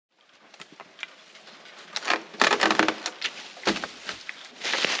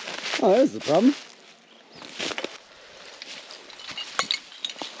Oh, there's the problem.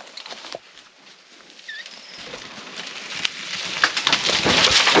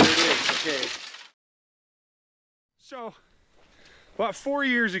 There it is, okay. So, about 4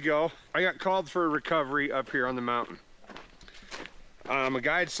 years ago, I got called for a recovery up here on the mountain. A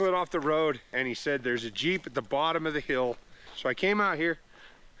guy had slid off the road and he said there's a Jeep at the bottom of the hill. So I came out here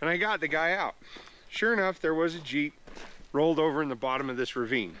and I got the guy out. Sure enough, there was a Jeep rolled over in the bottom of this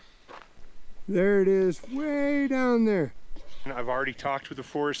ravine. There it is, way down there. And I've already talked with the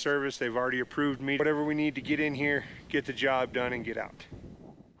Forest Service. They've already approved me. Whatever we need to get in here, get the job done and get out.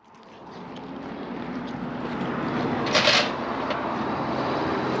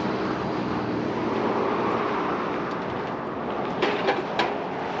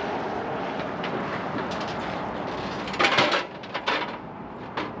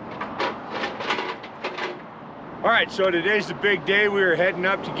 All right, so today's the big day. We are heading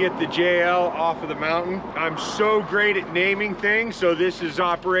up to get the JL off of the mountain. I'm so great at naming things, so this is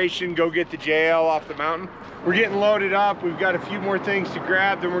Operation Go Get the JL Off the Mountain. We're getting loaded up. We've got a few more things to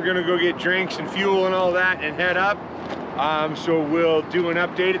grab, then we're gonna go get drinks and fuel and all that and head up. So we'll do an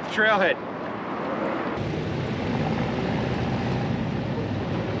update at the trailhead.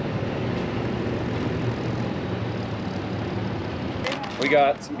 We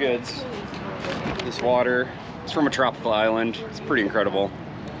got some goods. This water, it's from a tropical island. It's pretty incredible.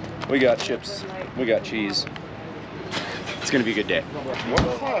 We got chips, we got cheese. It's gonna be a good day.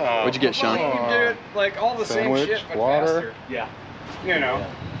 What'd you get, Sean? You can do it like all the Sandwich, same shit, but water. faster. Yeah, you know.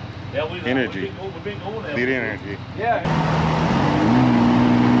 Energy. Need energy. Yeah.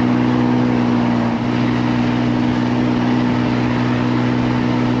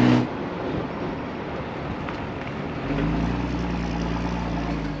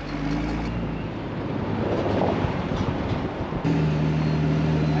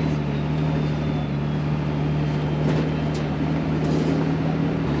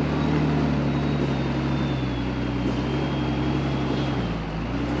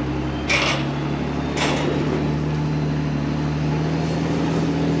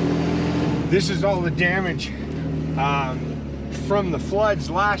 This is all the damage from the floods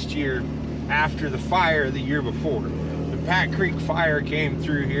last year after the fire the year before. The Pat Creek fire came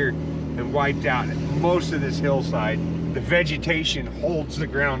through here and wiped out most of this hillside. The vegetation holds the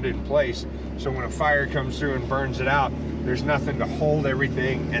ground in place, so when a fire comes through and burns it out, there's nothing to hold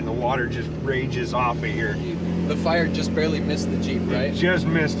everything and the water just rages off of here. The fire just barely missed the Jeep, right? It just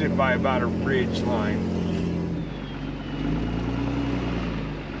missed it by about a ridge line.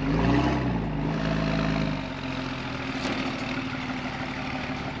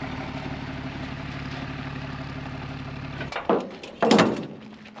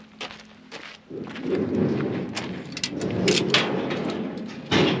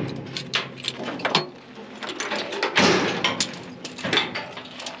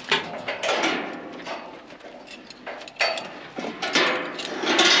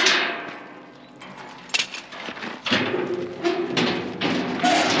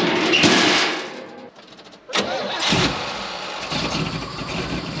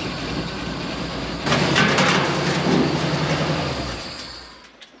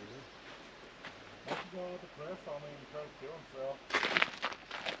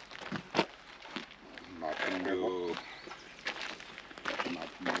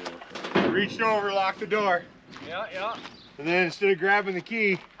 Reached over, locked the door. Yeah. And then instead of grabbing the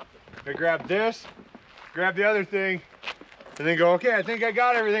key, I grab this, grab the other thing, and then go, okay, I think I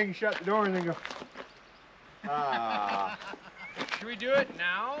got everything, shut the door, and then go, ah. Should we do it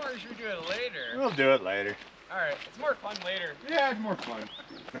now or should we do it later? We'll do it later. All right, it's more fun later. Yeah, it's more fun.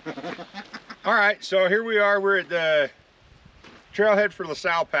 All right, so here we are. We're at the trailhead for La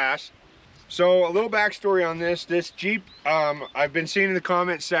Salle Pass. So a little backstory on this. This Jeep, I've been seeing in the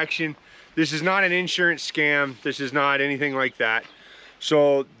comment section, this is not an insurance scam. This is not anything like that.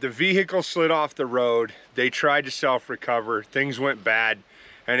 So the vehicle slid off the road. They tried to self-recover. Things went bad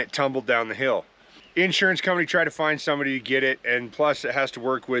and it tumbled down the hill. Insurance company tried to find somebody to get it, and plus it has to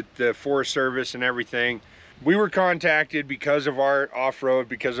work with the Forest Service and everything. We were contacted because of our off-road,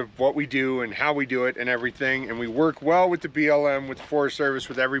 because of what we do and how we do it and everything, and we work well with the BLM, with the Forest Service,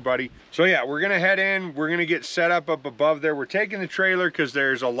 with everybody. So yeah, we're gonna head in, we're gonna get set up above there. We're taking the trailer because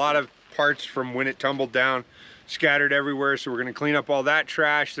there's a lot of parts from when it tumbled down scattered everywhere, so we're gonna clean up all that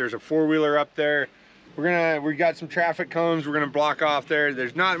trash. There's a four-wheeler up there. We got some traffic cones we're gonna block off there.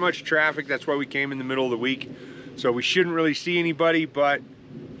 There's not much traffic, that's why we came in the middle of the week. So we shouldn't really see anybody, but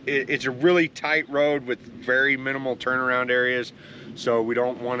it's a really tight road with very minimal turnaround areas. So we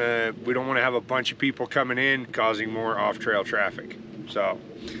don't wanna have a bunch of people coming in causing more off-trail traffic. So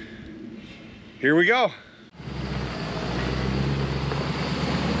here we go.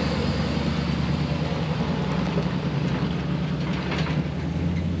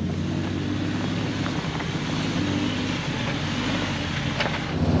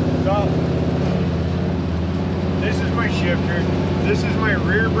 So, this is my shifter, this is my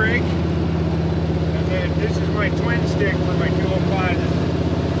rear brake, and then this is my twin stick for my 205.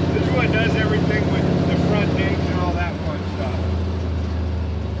 This is what does everything with the front digs and all that fun stuff.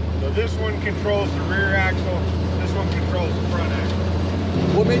 So this one controls the rear axle, this one controls the front axle.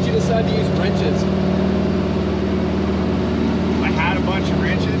 What made you decide to use wrenches? I had a bunch of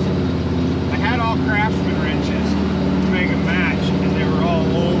wrenches. I had all Craftsman wrenches to make a match, and they were all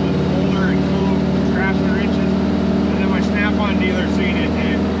older and cool Craftsman wrenches. And then my Snap-on dealer seen it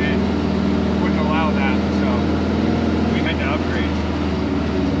and wouldn't allow that, so we had to upgrade.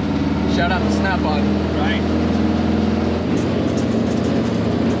 Shout out to Snap-on. Right?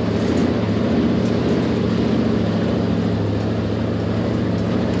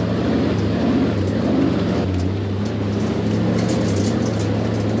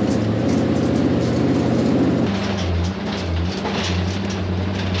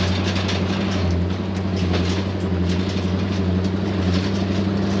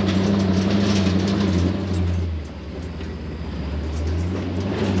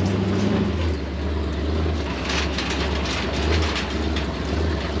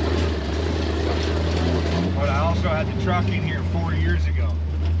 Truck in here 4 years ago,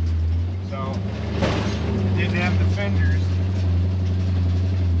 so it didn't have the fenders,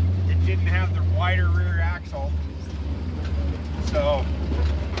 it didn't have the wider rear axle, so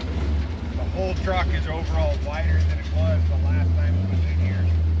the whole truck is overall wider than it was the last time it was in here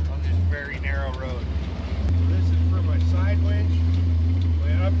on this very narrow road. This is for my side winch,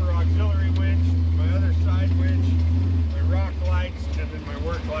 my upper auxiliary winch, my other side winch, my rock lights, and then my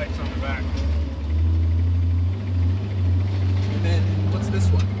work lights on the back. And then what's this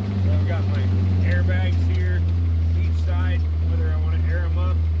one? So I've got my airbags here, each side, whether I want to air them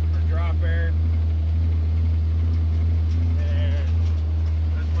up or drop air. And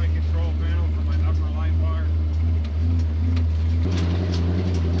that's my control panel for my upper light bar.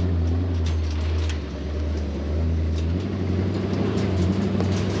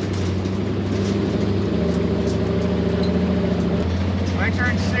 When I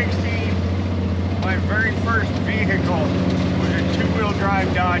turned 16, my very first vehicle was a two-wheel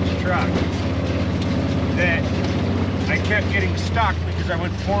drive Dodge truck that I kept getting stuck because I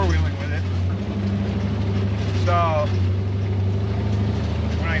went four-wheeling with it. So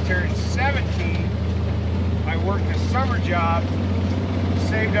when I turned 17, I worked a summer job,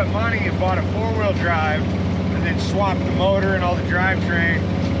 saved up money and bought a four-wheel drive, and then swapped the motor and all the drivetrain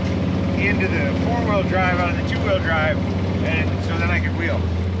into the four-wheel drive out of the two-wheel drive, and so then I could wheel.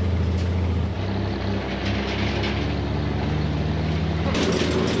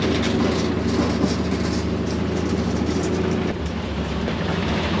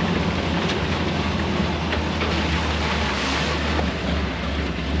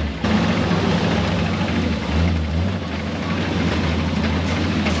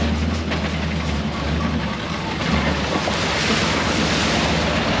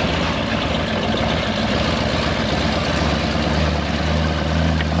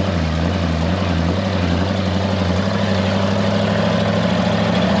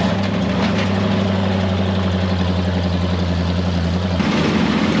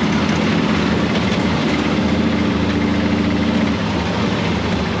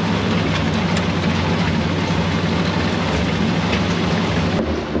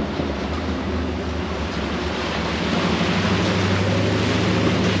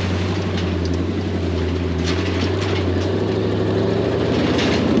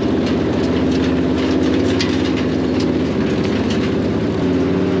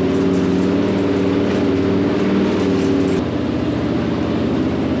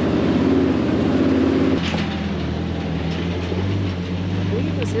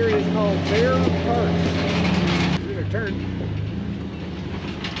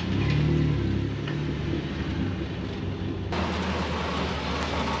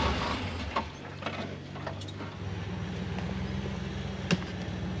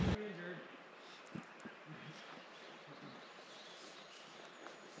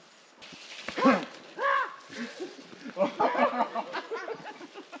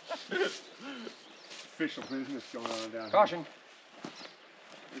 Official business going on down here. Caution.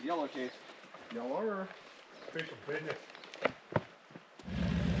 With yellow case. Yellow. Official business.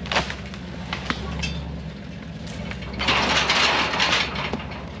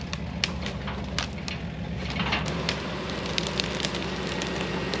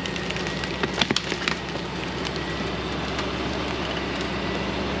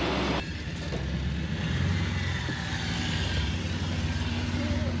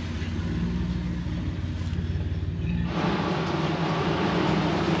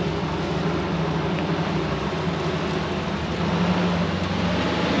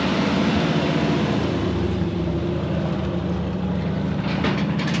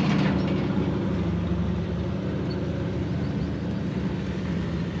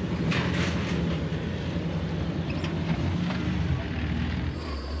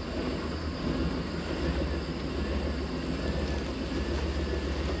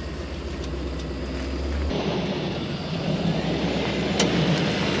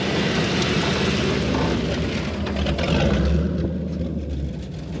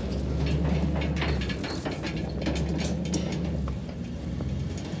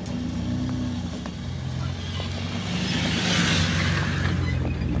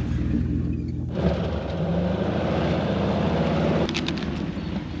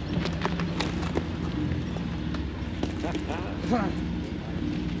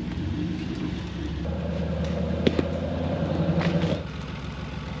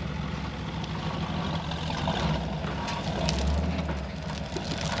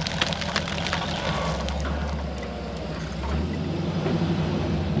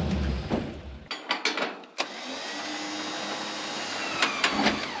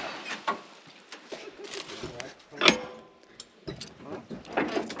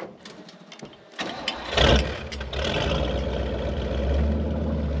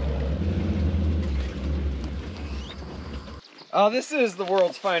 This is the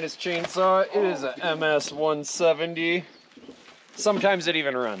world's finest chainsaw. It is a MS 170. Sometimes it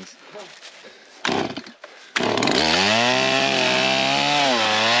even runs.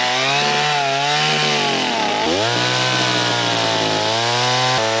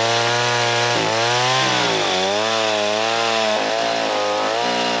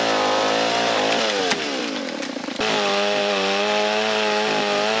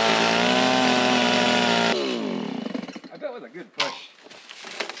 I bet with a good push.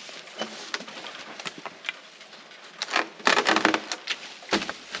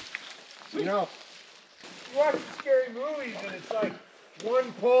 You know, you watch scary movies and it's like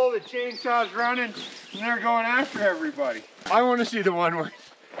one pull, the chainsaw's running, and they're going after everybody. I want to see the one where,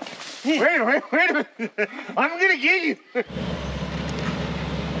 wait a minute, I'm gonna get you.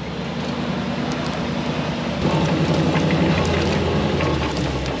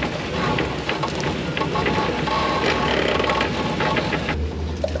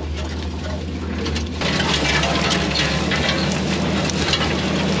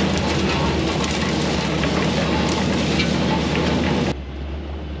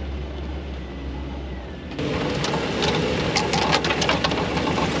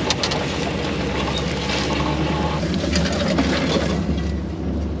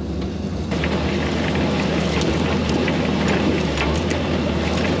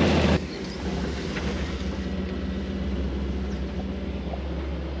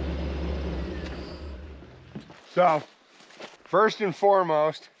 So, first and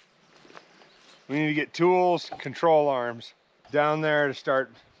foremost, we need to get tools, control arms down there to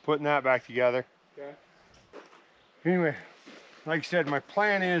start putting that back together. Okay. Anyway, like I said, my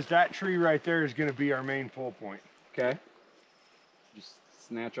plan is that tree right there is going to be our main pull point. Okay. Just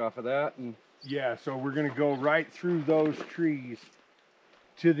snatch off of that and... Yeah, so we're going to go right through those trees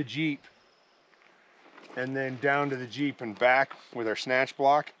to the Jeep and then down to the Jeep and back with our snatch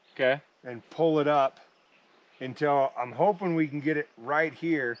block. Okay. And pull it up until I'm hoping we can get it right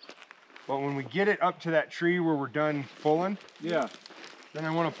here. But when we get it up to that tree where we're done pulling, Yeah. then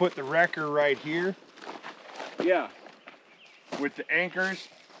I want to put the wrecker right here Yeah. with the anchors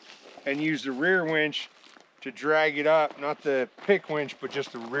and use the rear winch to drag it up, not the pick winch, but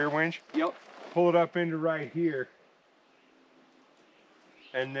just the rear winch. Yep. Pull it up into right here.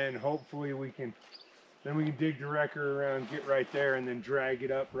 And then hopefully we can dig the wrecker around, get right there, and then drag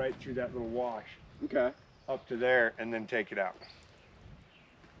it up right through that little wash Okay. up to there and then take it out.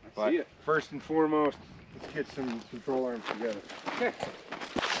 But see it. first and foremost, let's get some control arms together. Okay.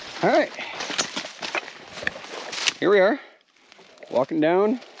 All right. Here we are, walking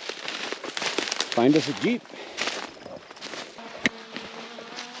down. Find us a Jeep.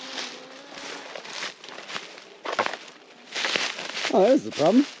 Oh, that is the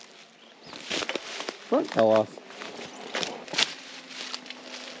problem. Front fell off.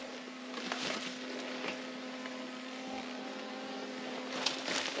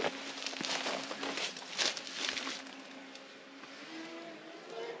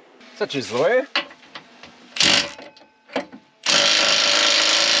 Such is the way.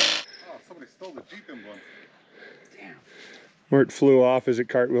 Somebody stole the Jeep emblem. Where it flew off as it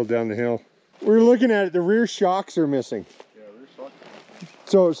cartwheeled down the hill. We were looking at it, the rear shocks are missing. Yeah, rear shock.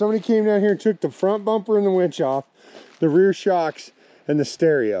 So somebody came down here and took the front bumper and the winch off, the rear shocks, and the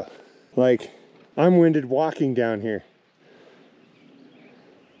stereo. Like, I'm winded walking down here.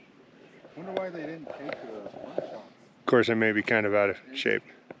 Wonder why they didn't take the front shock. Of course, I may be kind of out of shape.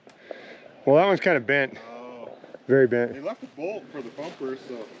 Well, that one's kind of bent. Oh. Very They bent. left a bolt for the bumper,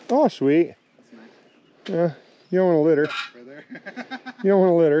 so Oh, sweet. that's nice. Yeah, you don't want to litter. Right there. You don't want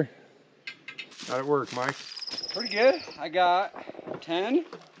to litter. How'd it work, Mike? Pretty good. I got 10.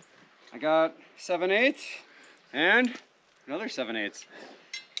 I got 7/8 and another 7/8.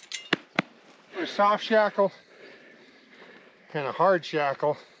 A soft shackle and a hard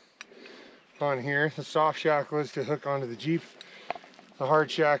shackle on here. The soft shackle is to hook onto the Jeep. The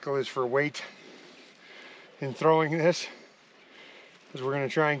hard shackle is for weight in throwing this, because we're going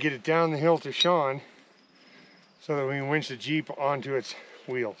to try and get it down the hill to Sean so that we can winch the Jeep onto its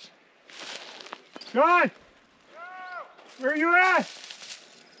wheels. Sean! Where are you at?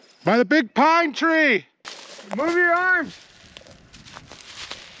 By the big pine tree. Move your arms!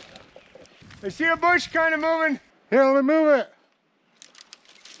 I see a bush kind of moving. Here, let me move it.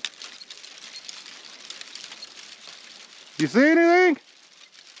 You see anything?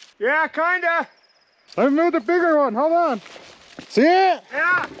 Yeah, kinda. Let me move the bigger one. Hold on. See it?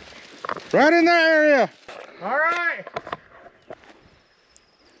 Yeah. Right in that area. All right.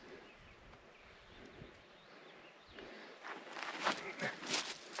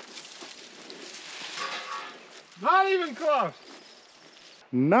 Not even close.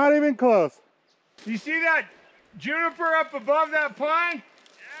 Not even close. You see that juniper up above that pine?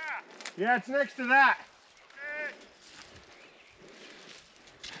 Yeah. Yeah, it's next to that.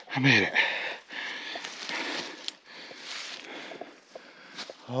 I made it.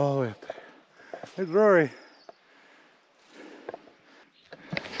 All the way up there. There's Rory.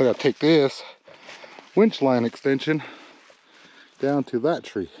 So I gotta take this winch line extension down to that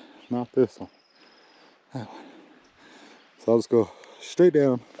tree, not this one. That one. So I'll just go straight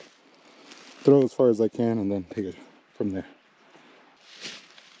down, throw as far as I can, and then take it from there.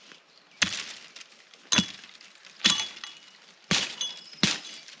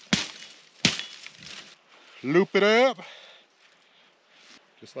 Loop it up,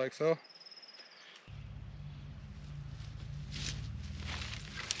 just like so.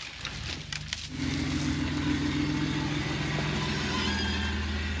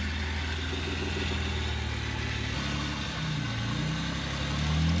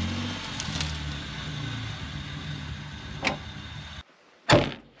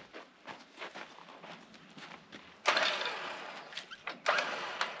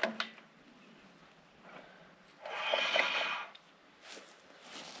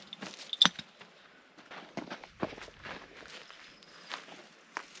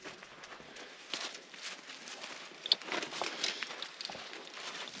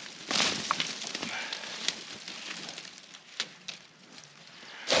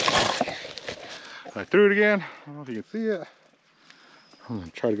 I threw it again. I don't know if you can see it. I'm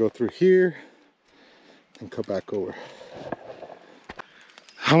gonna try to go through here and come back over.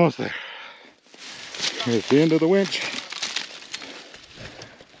 Almost there. Here's the end of the winch.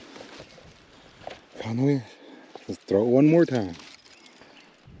 Found the winch. Let's throw it one more time.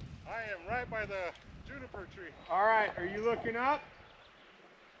 I am right by the juniper tree. All right, are you looking up?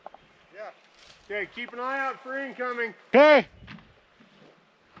 Yeah. Okay, keep an eye out for incoming. Okay.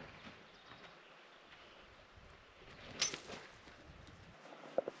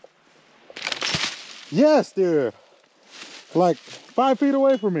 Yes, dude. Like 5 feet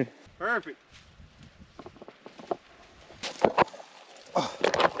away from me. Perfect.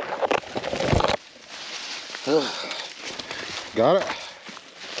 Got it.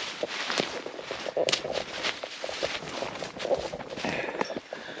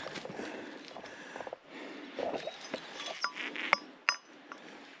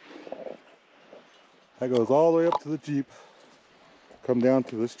 That goes all the way up to the Jeep. Come down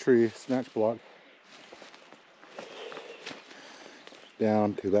to this tree, snatch block.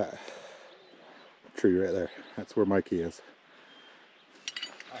 Down to that tree right there. That's where my key is.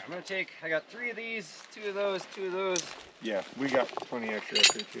 All right, I'm gonna take, I got 3 of these, 2 of those, 2 of those. Yeah, we got plenty extra up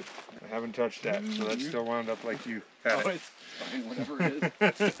here too. I haven't touched that, so that's still wound up like you had it. It's fine, whatever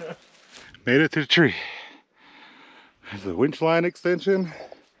it is. Made it to the tree. There's a winch line extension,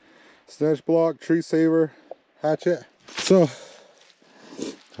 snatch block, tree saver, hatchet. So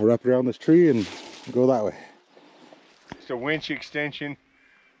I'll wrap it around this tree and go that way. So winch extension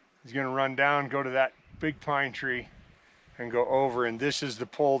is going to run down, go to that big pine tree and go over, and this is the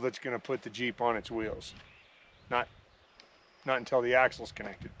pole that's going to put the Jeep on its wheels. Not until the axle's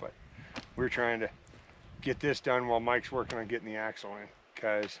connected, but we're trying to get this done while Mike's working on getting the axle in,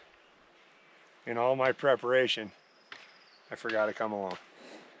 because in all my preparation I forgot to come along.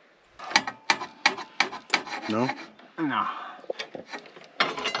 No? No.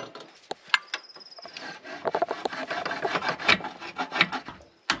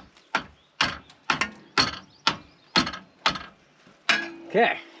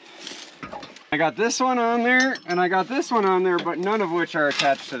 Okay. I got this one on there, and I got this one on there, but none of which are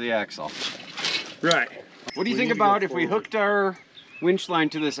attached to the axle. Right. What do you We think need to go about if we forward. hooked our winch line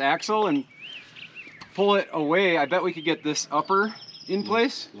to this axle and pull it away? I bet we could get this upper in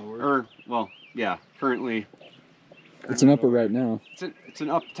place. Or, well, yeah, currently. It's an upper right now. It's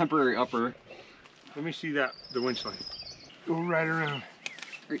an temporary upper. Let me see that, the winch line. Go right around.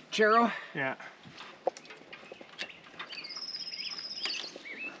 Right, Chero? Yeah.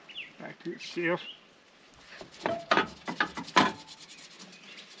 Back to its safe.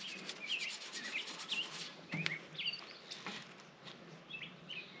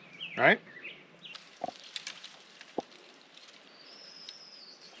 Right?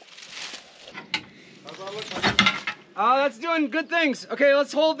 That's doing good things. Okay,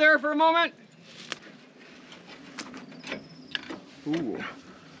 let's hold there for a moment. Ooh.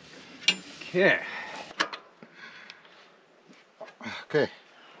 Okay. Okay.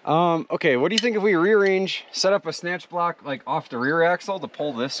 Okay, what do you think if we rearrange, set up a snatch block like off the rear axle to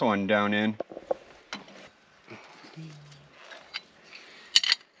pull this one down in?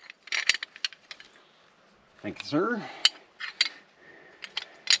 Thank you, sir.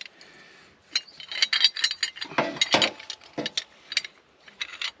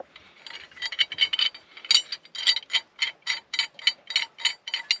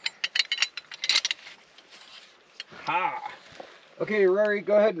 Ha! Okay, Rory,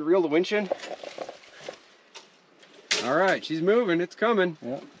 go ahead and reel the winch in. All right, she's moving. It's coming.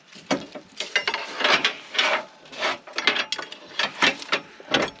 Yep.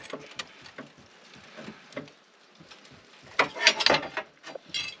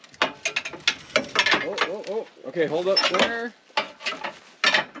 Oh. Okay, hold up there.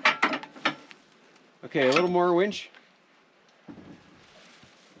 Okay, a little more winch.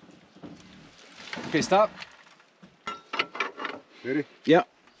 Okay, stop. Ready? Yep.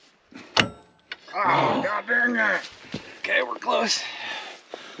 Oh, God dang it. Okay, we're close.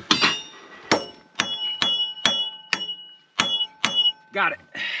 Got it.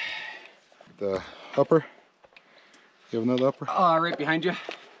 The upper. You have another upper? Right behind you.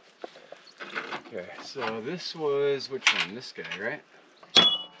 Okay, so this was, which one? This guy, right?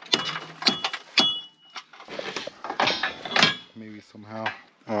 Maybe somehow.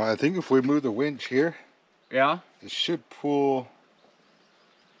 I think if we move the winch here, Yeah. it should pull.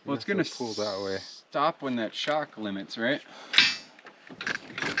 Well, it's Yes, gonna it'll pull that way. stop when that shock limits, right?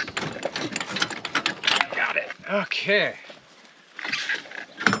 Got it. Okay.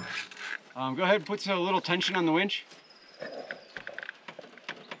 Go ahead and put a little tension on the winch.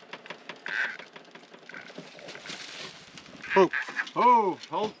 Oh, Oh,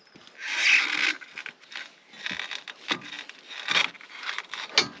 hold.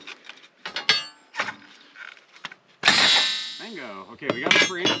 Bingo. Okay, we got the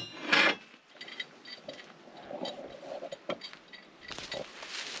frame.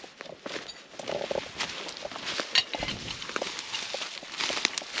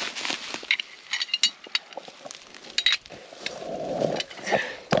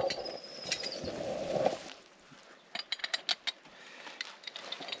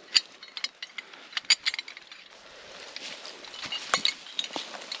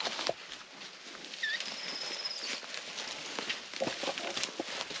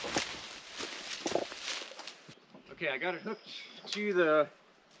 Okay, I got it hooked to the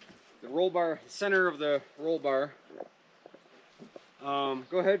roll bar, center of the roll bar.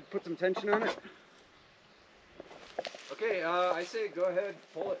 Go ahead, put some tension on it. Okay, I say go ahead,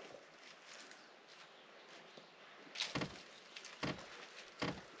 pull it.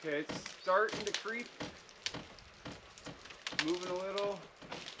 Okay, it's starting to creep. Moving a little.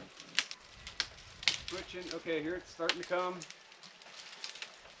 Switching. Okay, here it's starting to come.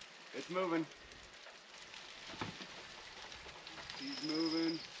 It's moving. He's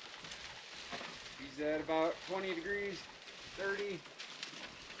moving. He's at about 20 degrees, 30,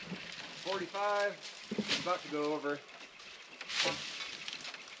 45. He's about to go over.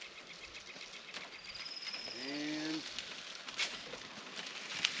 And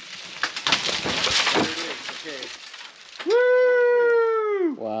there it is. Okay.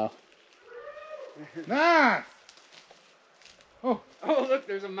 woo! Wow. Nice! Oh, look,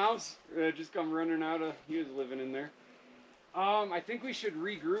 there's a mouse just come running out of, he was living in there. I think we should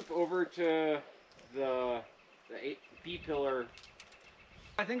regroup over to the B pillar.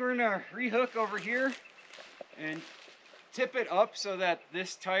 I think we're gonna rehook over here and tip it up so that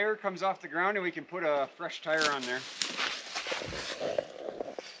this tire comes off the ground and we can put a fresh tire on there.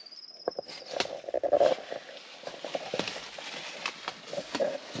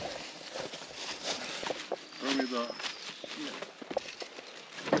 Throw me the.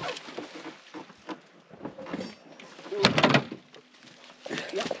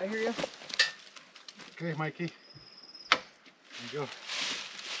 Yeah, I hear you. Okay, Mikey. There you go.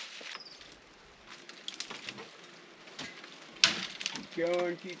 Keep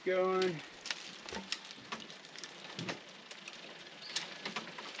going, keep going.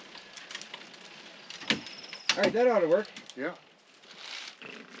 All right, that ought to work. Yeah.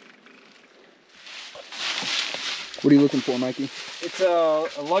 What are you looking for, Mikey? It's a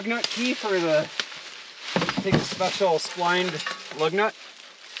lug nut key for the, take a special splined lug nut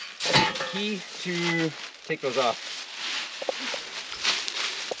key to take those off.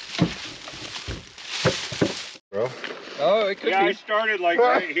 Bro. Oh, it could Yeah, I be. started like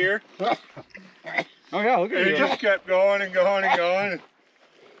right here. Oh yeah, look at And it you. just kept going and going and going.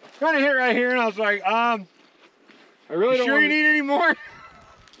 Kind of hit right here, and I was like, I really you don't sure want you need any more?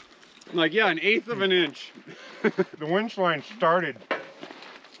 I'm like, yeah, 1/8 of an inch. The winch line started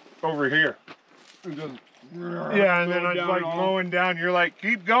over here. Yeah, and then Slowed it's down like all. mowing down. You're like,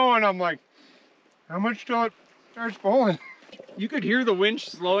 keep going. I'm like, how much till it starts pulling? You could hear the winch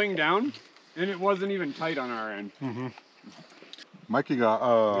slowing down. And it wasn't even tight on our end. Mikey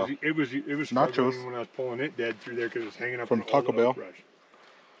got It was nachos. struggling when I was pulling it dead through there because it's hanging up From on all Taco the Bell. oak brush.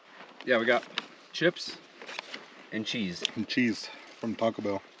 Yeah, we got chips and cheese. and cheese from Taco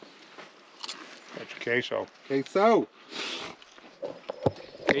Bell. That's queso. Queso.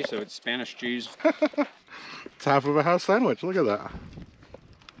 Okay, so it's Spanish cheese. It's half of a house sandwich. Look at that.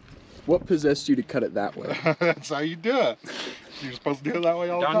 What possessed you to cut it that way? That's how you do it. You're supposed to do it that way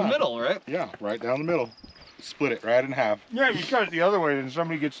all Down the the time. middle, right? Yeah, right down the middle. Split it right in half. Yeah, if you cut it the other way, then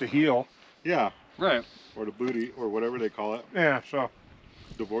somebody gets the heel. Yeah, Right. or the booty, or whatever they call it. Yeah, so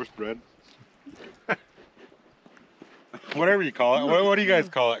Divorce bread. Whatever you call it. What do you guys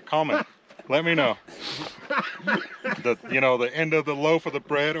call it? Comment. Let me know. The end of the loaf of the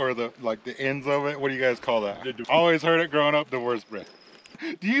bread, or the ends of it. What do you guys call that? Always heard it growing up. Divorce bread.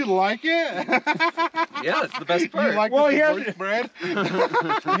 Do you like it? Yeah, it's the best You part. like Well, the he divorce has- bread?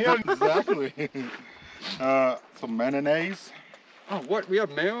 Exactly. Some mayonnaise. Oh, what? We have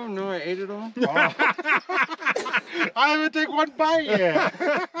mayo? No, I ate it all. Oh. I haven't taken one bite yet.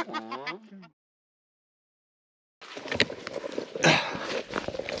 Aw.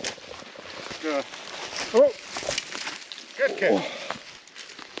 oh, good catch.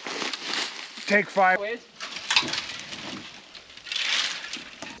 Take 5.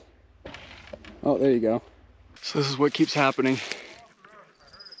 Oh, there you go. So this is what keeps happening.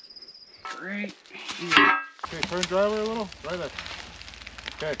 Great. Okay, turn driver a little. Right there.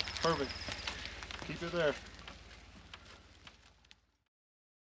 Okay, perfect. Keep it there.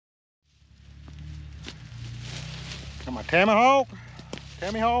 Come on, Tammy Hawk.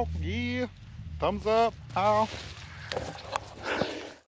 Tammy Hawk, yeah. Thumbs up. How?